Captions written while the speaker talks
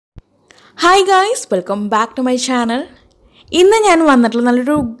Hi guys, welcome back to my channel. ഇന്ന് ഞാൻ വന്നിട്ടുള്ള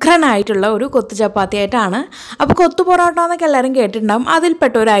നല്ലൊരു ഉഗ്രനായിട്ടുള്ള ഒരു കൊത്തു ചപ്പാത്തി ആയിട്ടാണ്. അപ്പോൾ കൊത്തു പൊറോട്ട എന്നൊക്കെ എല്ലാവരും കേട്ടിട്ടുണ്ടാവും.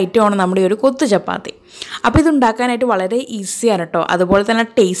 അതിൽപ്പെട്ട ഒരു ഐറ്റമാണ് നമ്മുടെ ഈ ഒരു കൊത്തു ചപ്പാത്തി. അപ്പോൾ ഇത് ഉണ്ടാക്കാനായിട്ട് വളരെ ഈസിയാണ് കേട്ടോ. അതുപോലെ തന്നെ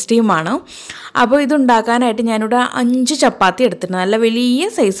ടേസ്റ്റിയുമാണ്. അപ്പോൾ ഇത് ഉണ്ടാക്കാനായിട്ട് ഞാനിവിടെ 5 ചപ്പാത്തി എടുത്തിട്ടുണ്ട്. നല്ല വലിയ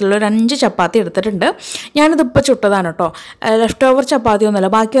സൈസിലുള്ള ഒരു 5 ചപ്പാത്തി എടുത്തിട്ടുണ്ട്. ഞാനിതിപ്പോൾ ചുട്ടതാണ് കേട്ടോ. ലെഫ്റ്റ് ഓവർ ചപ്പാത്തി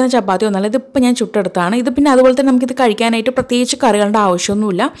ഒന്നുമല്ല, ബാക്കി വന്ന ചപ്പാത്തി ഒന്നുമല്ല. ഇതിപ്പോൾ ഞാൻ ചുട്ടെടുത്താണ്. ഇത് പിന്നെ അതുപോലെ തന്നെ നമുക്കിത് കഴിക്കാനായിട്ട് പ്രത്യേകിച്ച് കറികളുടെ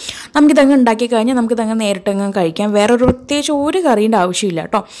ആവശ്യമൊന്നുമില്ല. നമുക്കിതങ്ങ് ഉണ്ടാക്കി കഴിഞ്ഞാൽ നമുക്കിതങ്ങ് നേരിട്ടങ്ങ് കഴിക്കാം. വേറൊരു ഒരു കറിയുടെ ആവശ്യമില്ല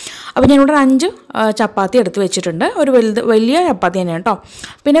കേട്ടോ. അപ്പോൾ ഞാനിവിടെ 5 ചപ്പാത്തി എടുത്ത് വെച്ചിട്ടുണ്ട്. ഒരു വലിയ ചപ്പാത്തി തന്നെയാണ് കേട്ടോ.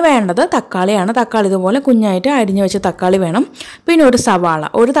 പിന്നെ വേണ്ടത് തക്കാളിയാണ്. തക്കാളി ഇതുപോലെ കുഞ്ഞായിട്ട് അരിഞ്ഞ് വെച്ച തക്കാളി വേണം. പിന്നെ ഒരു സവാള,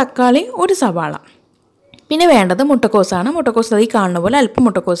 ഒരു തക്കാളി ഒരു സവാള. പിന്നെ വേണ്ടത് മുട്ടക്കോസാണ്. മുട്ടക്കോസ് അത് ഈ കാണുന്ന പോലെ അല്പം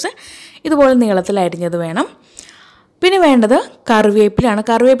മുട്ടക്കോസ് ഇതുപോലെ നീളത്തിൽ അരിഞ്ഞത് വേണം. പിന്നെ വേണ്ടത് കറിവേപ്പിലാണ്.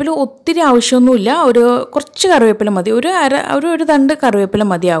 കറിവേപ്പില ഒത്തിരി ആവശ്യമൊന്നുമില്ല, കുറച്ച് കറിവേപ്പില മതി. ഒരു തണ്ട് കറിവേപ്പില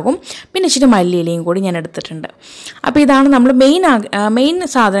മതിയാകും. പിന്നെ ഇച്ചിരി മല്ലിയിലയും കൂടി ഞാൻ എടുത്തിട്ടുണ്ട്. അപ്പോൾ ഇതാണ് നമ്മൾ മെയിൻ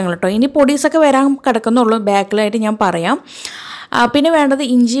സാധനങ്ങൾ കേട്ടോ. ഇനി പൊടീസൊക്കെ വരാൻ കിടക്കുന്നുള്ളൂ, ബാക്കിലായിട്ട് ഞാൻ പറയാം. പിന്നെ വേണ്ടത്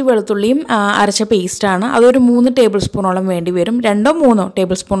ഇഞ്ചി വെളുത്തുള്ളിയും അരച്ച പേസ്റ്റാണ്. അതൊരു 3 ടേബിൾ സ്പൂണോളം വേണ്ടി വരും. 2-3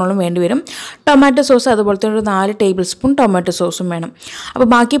 ടേബിൾ സ്പൂണോളം വേണ്ടി വരും. ടൊമാറ്റോ സോസ് അതുപോലെ തന്നെ ഒരു 4 ടേബിൾ സ്പൂൺ ടൊമാറ്റോ സോസും വേണം. അപ്പോൾ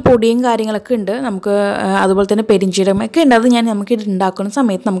ബാക്കി പൊടിയും കാര്യങ്ങളൊക്കെ ഉണ്ട് നമുക്ക്. അതുപോലെ തന്നെ പെരിഞ്ചീരകം ഒക്കെ ഉണ്ട്. അത് നമുക്കിത് ഉണ്ടാക്കുന്ന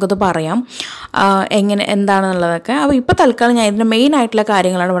സമയത്ത് നമുക്കത് പറയാം എന്താണെന്നുള്ളതൊക്കെ. അപ്പോൾ ഇപ്പോൾ തൽക്കാലം ഞാൻ ഇതിൻ്റെ മെയിൻ ആയിട്ടുള്ള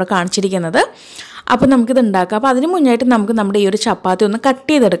കാര്യങ്ങളാണ് ഇവിടെ കാണിച്ചിരിക്കുന്നത്. അപ്പോൾ നമുക്കിത് ഉണ്ടാക്കാം. അപ്പോൾ അതിന് മുന്നായിട്ട് നമുക്ക് നമ്മുടെ ഈ ഒരു ചപ്പാത്തി ഒന്ന്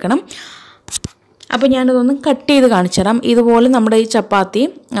കട്ട് ചെയ്തെടുക്കണം. അപ്പോൾ ഞാനിതൊന്ന് കട്ട് ചെയ്ത് കാണിച്ചു തരാം. ഇതുപോലെ നമ്മുടെ ഈ ചപ്പാത്തി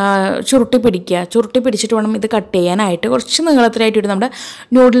ചുരുട്ടി പിടിച്ചിട്ട് വേണം ഇത് കട്ട് ചെയ്യാനായിട്ട്. കുറച്ച് നീളത്തിലായിട്ട് നമ്മുടെ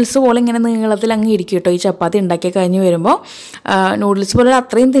നൂഡിൽസ് പോലെ ഇങ്ങനെ നീളത്തിൽ അങ്ങ് ഇരിക്കും കേട്ടോ. ഈ ചപ്പാത്തി ഉണ്ടാക്കി കഴിഞ്ഞ് വരുമ്പോൾ നൂഡിൽസ് പോലെ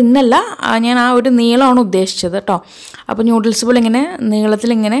അത്രയും തിന്നല്ല, ഞാൻ ആ ഒരു നീളമാണ് ഉദ്ദേശിച്ചത് കേട്ടോ. അപ്പോൾ നൂഡിൽസ് പോലെ ഇങ്ങനെ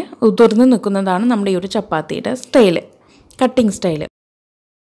നീളത്തിൽ ഇങ്ങനെ ഉതിർന്ന് നിൽക്കുന്നതാണ് നമ്മുടെ ഈ ഒരു ചപ്പാത്തിയുടെ സ്റ്റൈല്, കട്ടിങ് സ്റ്റൈല്.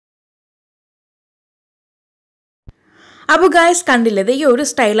 അപ്പോൾ ഗായ്സ് കണ്ടില്ലേ, ഈ ഒരു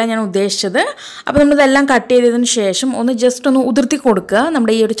സ്റ്റൈലാണ് ഞാൻ ഉദ്ദേശിച്ചത്. അപ്പോൾ നമ്മളിതെല്ലാം കട്ട് ചെയ്തതിന് ശേഷം ജസ്റ്റ് ഒന്ന് ഉതിർത്തി കൊടുക്കുക.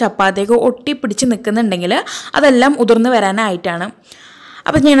 നമ്മുടെ ഈ ഒരു ചപ്പാത്തിയൊക്കെ ഒട്ടിപ്പിടിച്ച് നിൽക്കുന്നുണ്ടെങ്കിൽ അതെല്ലാം ഉതിർന്ന് വരാനായിട്ടാണ്.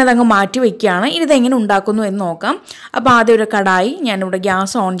 അപ്പോൾ ഞാനതങ്ങ് മാറ്റി വയ്ക്കുകയാണ്. ഇതെങ്ങനെ ഉണ്ടാക്കുന്നു എന്ന് നോക്കാം. അപ്പോൾ ആദ്യം ഒരു കടായി, ഞാനിവിടെ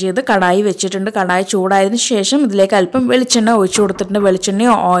ഗ്യാസ് ഓൺ ചെയ്ത് കടായി വെച്ചിട്ടുണ്ട്. കടായി ചൂടായതിന് ശേഷം ഇതിലേക്ക് അല്പം വെളിച്ചെണ്ണ ഒഴിച്ചു കൊടുത്തിട്ടുണ്ട്.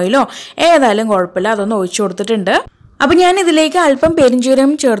 വെളിച്ചെണ്ണയോ ഓയിലോ ഏതായാലും കുഴപ്പമില്ല, അതൊന്ന് ഒഴിച്ചു കൊടുത്തിട്ടുണ്ട്. അപ്പോൾ ഞാൻ ഇതിലേക്ക് അല്പം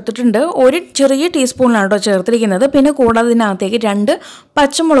പെരിഞ്ചീരകം ചേർത്തിട്ടുണ്ട്. ഒരു ചെറിയ ടീസ്പൂണിലാണ് കേട്ടോ ചേർത്തിരിക്കുന്നത്. പിന്നെ കൂടാതെ ഇതിനകത്തേക്ക് 2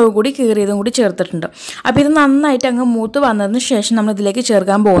 പച്ചമുളക് കൂടി കീറിയതും കൂടി ചേർത്തിട്ടുണ്ട്. അപ്പോൾ ഇത് നന്നായിട്ട് അങ്ങ് മൂത്ത് വന്നതിന് ശേഷം നമ്മൾ ഇതിലേക്ക്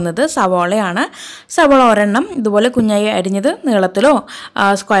ചേർക്കാൻ പോകുന്നത് സവാളയാണ്. സവാള ഒരെണ്ണം ഇതുപോലെ കുഞ്ഞായി അരിഞ്ഞത് നീളത്തിലോ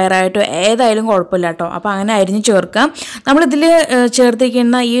സ്ക്വയറായിട്ടോ ഏതായാലും കുഴപ്പമില്ല കേട്ടോ. അപ്പോൾ അങ്ങനെ അരിഞ്ഞ് ചേർക്കാം. നമ്മളിതിൽ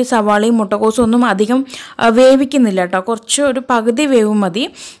ചേർത്തിരിക്കുന്ന ഈ സവാളയും മുട്ടക്കോസും ഒന്നും അധികം വേവിക്കുന്നില്ല കേട്ടോ. കുറച്ച് ഒരു പകുതി വേവ് മതി.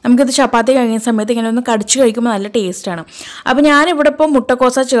 നമുക്കിത് ചപ്പാത്തി കഴിയുന്ന സമയത്ത് ഇങ്ങനെ ഒന്ന് കടിച്ച് കഴിക്കുമ്പോൾ നല്ല ടേസ്റ്റ്. അപ്പോൾ ഞാനിവിടെ ഇപ്പോൾ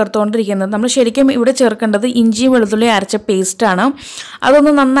മുട്ടക്കോസ ചേർത്തുകൊണ്ടിരിക്കുന്നത്. നമ്മൾ ശരിക്കും ഇവിടെ ചേർക്കേണ്ടത് ഇഞ്ചിയും വെളുത്തുള്ളി അരച്ച പേസ്റ്റാണ്.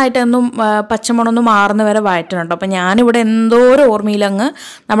 അതൊന്ന് നന്നായിട്ടൊന്നും പച്ചമണമൊന്നും മാറുന്ന വരെ വഴറ്റണം കേട്ടോ. അപ്പോൾ ഞാനിവിടെ എന്തോരം ഓർമ്മയിലങ്ങ്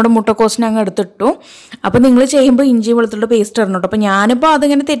നമ്മുടെ മുട്ടക്കോസിനെ അങ്ങ് എടുത്തിട്ടു. അപ്പോൾ നിങ്ങൾ ചെയ്യുമ്പോൾ ഇഞ്ചി വെളുത്തുള്ളി പേസ്റ്റ് ഇടണം കേട്ടോ. അപ്പോൾ ഞാനിപ്പോൾ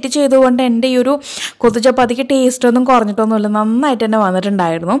അതിങ്ങനെ തെറ്റ് ചെയ്തുകൊണ്ട് എൻ്റെ ഈ ഒരു കൊത്തു ചപ്പാത്തിക്ക് ടേസ്റ്റ് ഒന്നും കുറഞ്ഞിട്ടൊന്നുമില്ല, നന്നായിട്ട് തന്നെ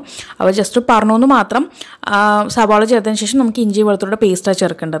വന്നിട്ടുണ്ടായിരുന്നു. അപ്പോൾ ജസ്റ്റ് പറഞ്ഞുവെന്ന് മാത്രം. സവാള ചേർത്തതിന് ശേഷം നമുക്ക് ഇഞ്ചി വെളുത്തുള്ളിയുടെ പേസ്റ്റാണ്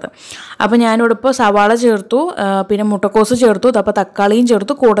ചേർക്കേണ്ടത്. അപ്പോൾ ഞാനിവിടെ ഇപ്പോൾ സവാള ചേർത്തു, പിന്നെ മുട്ടക്കോസ് ചേർത്തു, അപ്പോൾ തക്കാളിയും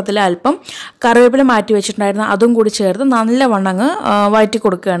ചേർത്തു, കൂട്ടത്തിൽ അല്പം കറിവേപ്പില മാറ്റി വെച്ചിട്ടുണ്ടായിരുന്നു, അതും കൂടി ചേർത്ത് നല്ലവണ്ണം അങ്ങ് വഴറ്റി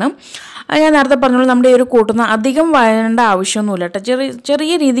കൊടുക്കുകയാണ്. ഞാൻ നേരത്തെ പറഞ്ഞോളൂ, നമ്മുടെ ഈ ഒരു കൂട്ടുന്ന അധികം വഴേണ്ട ആവശ്യമൊന്നുമില്ല കേട്ടോ.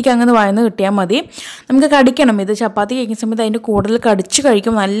 ചെറിയ രീതിക്ക് അങ്ങനെ വഴന്ന് കിട്ടിയാൽ മതി. നമുക്ക് കടിക്കണം. ഇത് ചപ്പാത്തി കഴിക്കുന്ന സമയത്ത് അതിൻ്റെ കൂടുതൽ കടിച്ച്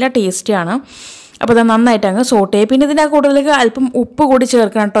കഴിക്കുമ്പോൾ നല്ല ടേസ്റ്റിയാണ്. അപ്പോൾ അത് നന്നായിട്ട് അങ്ങ് സോട്ട് ചെയ്യും. പിന്നെ ഇതിൻ്റെ കൂടുതലേക്ക് അല്പം ഉപ്പ് കൂടി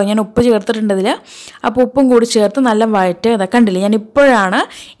ചേർക്കണം കേട്ടോ. ഞാൻ ഉപ്പ് ചേർത്തിട്ടുണ്ട് ഇതിൽ. അപ്പോൾ ഉപ്പും കൂടി ചേർത്ത് നല്ല വഴറ്റ്. ഇതൊക്കെ കണ്ടില്ലേ, ഞാൻ ഇപ്പോഴാണ്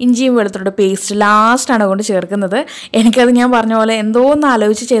ഇഞ്ചിയും വെളുത്തുള്ളിയുടെ പേസ്റ്റ് ലാസ്റ്റാണ് കൊണ്ട് ചേർക്കുന്നത്. എനിക്കത് ഞാൻ പറഞ്ഞ പോലെ എന്തോ ഒന്ന്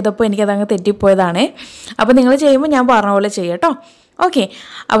ആലോചിച്ച് ചെയ്തപ്പോൾ എനിക്കതങ്ങ് തെറ്റിപ്പോയതാണ്. അപ്പോൾ നിങ്ങൾ ചെയ്യുമ്പോൾ ഞാൻ പറഞ്ഞ പോലെ ചെയ്യാം കേട്ടോ. ഓക്കെ.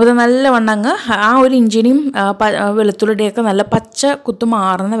 അപ്പോൾ ഇത് നല്ലവണ്ണം അങ്ങ് ആ ഒരു ഇഞ്ചിനും വെളുത്തുള്ളിയുടെയൊക്കെ നല്ല പച്ച കുത്ത്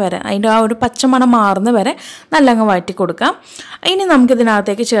മാറുന്ന വരെ, അതിൻ്റെ ആ ഒരു പച്ചമണം മാറുന്ന വരെ നല്ല അങ്ങ് വഴറ്റി കൊടുക്കാം. ഇനി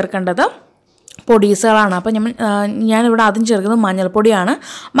നമുക്കിതിനകത്തേക്ക് ചേർക്കേണ്ടത് പൊടീസുകളാണ്. അപ്പോൾ ഞാനിവിടെ ആദ്യം ചേർക്കുന്നത് മഞ്ഞൾപ്പൊടിയാണ്.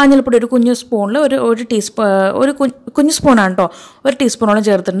 മഞ്ഞൾപ്പൊടി ഒരു കുഞ്ഞു സ്പൂണിൽ ഒരു കുഞ്ഞു സ്പൂണാണ് കേട്ടോ, 1 ടീസ്പൂണോളം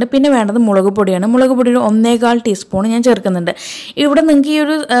ചേർത്തിട്ടുണ്ട്. പിന്നെ വേണ്ടത് മുളക് പൊടിയാണ്. മുളക് പൊടി ഒരു 1.25 ടീസ്പൂൺ ഞാൻ ചേർക്കുന്നുണ്ട്. ഇവിടെ നിങ്ങൾക്ക് ഈ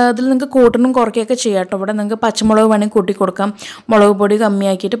ഒരു ഇതിൽ നിങ്ങൾക്ക് കൂട്ടണം കുറയ്ക്കുകയൊക്കെ ചെയ്യാം കേട്ടോ. ഇവിടെ നിങ്ങൾക്ക് പച്ചമുളക് വേണമെങ്കിൽ കൂട്ടി കൊടുക്കാം. മുളക് പൊടി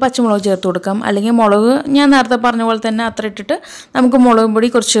കമ്മിയാക്കിയിട്ട് പച്ചമുളക് ചേർത്ത് കൊടുക്കാം. അല്ലെങ്കിൽ മുളക് ഞാൻ നേരത്തെ പറഞ്ഞ പോലെ തന്നെ അത്ര ഇട്ടിട്ട് നമുക്ക് മുളക് പൊടി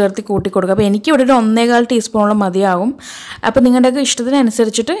കുറച്ച് ചേർത്ത് കൂട്ടി കൊടുക്കാം. അപ്പോൾ എനിക്കിവിടെ ഒരു 1.25 ടീസ്പൂണോളം മതിയാകും. അപ്പോൾ നിങ്ങളുടെയൊക്കെ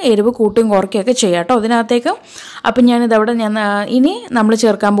ഇഷ്ടത്തിനനുസരിച്ചിട്ട് എരിവ് കൂട്ടും കുറയ്ക്കുകയൊക്കെ ചെയ്യാം കേട്ടോ അതിനകത്തേക്ക്. അപ്പം ഞാനിതവിടെ ഇനി നമ്മൾ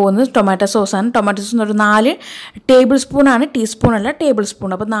ചേർക്കാൻ പോകുന്നത് ടൊമാറ്റോ സോസാണ്. ടൊമാറ്റോ സോസ് ഒരു 4 ടേബിൾ സ്പൂണാണ്, ടീസ്പൂൺ അല്ല ടേബിൾ സ്പൂൺ.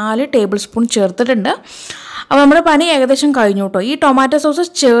 അപ്പോൾ 4 ടേബിൾ സ്പൂൺ ചേർത്തിട്ടുണ്ട്. അപ്പോൾ നമ്മുടെ പണി ഏകദേശം കഴിഞ്ഞു കേട്ടോ. ഈ ടൊമാറ്റോ സോസ്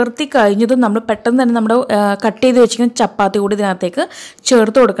ചേർത്തി കഴിഞ്ഞതും നമ്മൾ പെട്ടെന്ന് തന്നെ നമ്മുടെ കട്ട് ചെയ്ത് വെച്ചിരിക്കുന്ന ചപ്പാത്തി കൂടി ഇതിനകത്തേക്ക്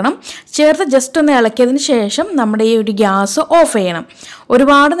ചേർത്ത് കൊടുക്കണം. ചേർത്ത് ജസ്റ്റ് ഒന്ന് ഇളക്കിയതിന് ശേഷം നമ്മുടെ ഈ ഒരു ഗ്യാസ് ഓഫ് ചെയ്യണം.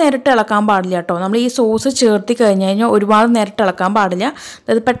 ഒരുപാട് നേരിട്ട് ഇളക്കാൻ പാടില്ല കേട്ടോ. നമ്മൾ ഈ സോസ് ചേർത്തി കഴിഞ്ഞ് കഴിഞ്ഞാൽ ഒരുപാട് നേരിട്ട് ഇളക്കാൻ പാടില്ല.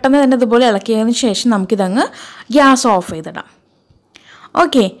 അതായത് പെട്ടെന്ന് തന്നെ ഇതുപോലെ ഇളക്കിയതിന് ശേഷം നമുക്കിതങ്ങ് ഗ്യാസ് ഓഫ് ചെയ്തിടാം.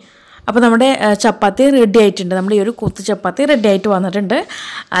 ഓക്കെ, അപ്പോൾ നമ്മുടെ ചപ്പാത്തി റെഡി ആയിട്ടുണ്ട്. നമ്മുടെ ഈ ഒരു കൊത്തു ചപ്പാത്തി റെഡി ആയിട്ട് വന്നിട്ടുണ്ട്.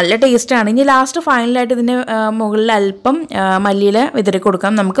 നല്ല ടേസ്റ്റാണ്. ഇനി ലാസ്റ്റ് ഫൈനലായിട്ട് ഇതിൻ്റെ മുകളിൽ അല്പം മല്ലിയില വിതറി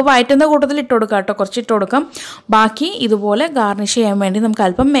കൊടുക്കാം. നമുക്ക് വയറ്റുന്ന കൂട്ടത്തിൽ ഇട്ട് കൊടുക്കാം കേട്ടോ, കുറച്ച് ഇട്ട് കൊടുക്കാം. ബാക്കി ഇതുപോലെ ഗാർണിഷ് ചെയ്യാൻ വേണ്ടി നമുക്ക്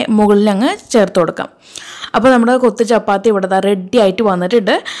അല്പം മുകളിൽ അങ്ങ് ചേർത്ത് കൊടുക്കാം. അപ്പോൾ നമ്മുടെ കൊത്തു ചപ്പാത്തി ഇവിടെ റെഡി ആയിട്ട്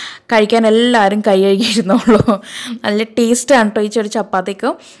വന്നിട്ടുണ്ട്. കഴിക്കാൻ എല്ലാവരും കൈ കഴുകിയിരുന്നുള്ളൂ. നല്ല ടേസ്റ്റാണ് കേട്ടോ ഈ ചെറു ചപ്പാത്തിക്ക്.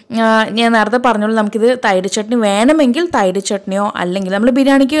 ഞാൻ നേരത്തെ പറഞ്ഞോളൂ, നമുക്കിത് തൈര് ചട്നി വേണമെങ്കിൽ തൈര് ചട്നിയോ അല്ലെങ്കിൽ നമ്മൾ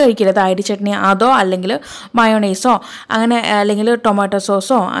ബിരിയാണിക്ക് കഴിക്കില്ല തൈര് ചട്നി, അതോ അല്ലെങ്കിൽ മയോണൈസോ അങ്ങനെ അല്ലെങ്കിൽ ടൊമാറ്റോ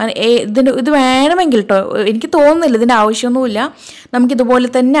സോസോ ഇത് വേണമെങ്കിൽ കേട്ടോ. എനിക്ക് തോന്നുന്നില്ല ഇതിൻ്റെ ആവശ്യമൊന്നുമില്ല. നമുക്കിതുപോലെ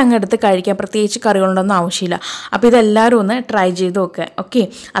തന്നെ അങ്ങ് എടുത്ത് കഴിക്കാം, പ്രത്യേകിച്ച് കറികളുണ്ടൊന്നും ആവശ്യമില്ല. അപ്പോൾ ഇതെല്ലാവരും ഒന്ന് ട്രൈ ചെയ്ത് നോക്കുക. ഓക്കെ,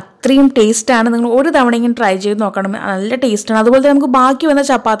 അത്രയും ടേസ്റ്റാണ്. നിങ്ങൾ ഒരു തവണയെങ്കിലും ട്രൈ ചെയ്ത് നോക്കണം. നല്ല ടേസ്റ്റാണ്. അതുപോലെ തന്നെ നമുക്ക് ബാക്കി വന്ന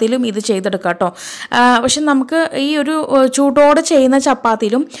ചപ്പാത്തിയിലും ഇത് ചെയ്തെടുക്കാം കേട്ടോ. പക്ഷെ നമുക്ക് ഈ ഒരു ചൂടോടെ ചെയ്യുന്ന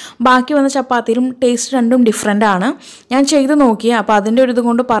ചപ്പാത്തിയിലും ബാക്കി വന്ന ചപ്പാത്തിയിലും ടേസ്റ്റ് രണ്ടും ഡിഫറെൻ്റ് ആണ്. ഞാൻ ചെയ്ത് നോക്കി, അപ്പോൾ അതിൻ്റെ ഒരു ഇത്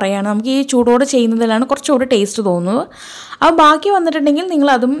കൊണ്ട് പറയുകയാണ്, നമുക്ക് ഈ ചൂടോടെ ചെയ്യുന്നതിലാണ് കുറച്ചുകൂടി ടേസ്റ്റ് തോന്നുന്നത്. അപ്പോൾ ബാക്കി വന്നിട്ടുണ്ടെങ്കിൽ നിങ്ങൾ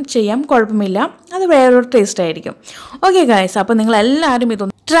അതും ചെയ്യാം, കുഴപ്പമില്ല. അത് വേറൊരു ടേസ്റ്റ് ആയിരിക്കും. ഓക്കെ ഗൈസ്, അപ്പോൾ നിങ്ങളെല്ലാവരും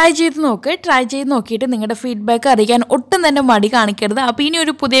ഇതൊന്ന് ട്രൈ ചെയ്ത് നോക്ക്. ട്രൈ ചെയ്ത് നോക്കിയിട്ട് നിങ്ങളുടെ ഫീഡ്ബാക്ക് അറിയിക്കാൻ ഒട്ടും തന്നെ മടി കാണിക്കരുത്. അപ്പോൾ ഇനി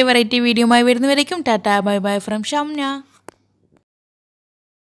ഒരു പുതിയ വെറൈറ്റി വീഡിയോയുമായി വരുന്നവരേക്കും tata bye bye from Shamna.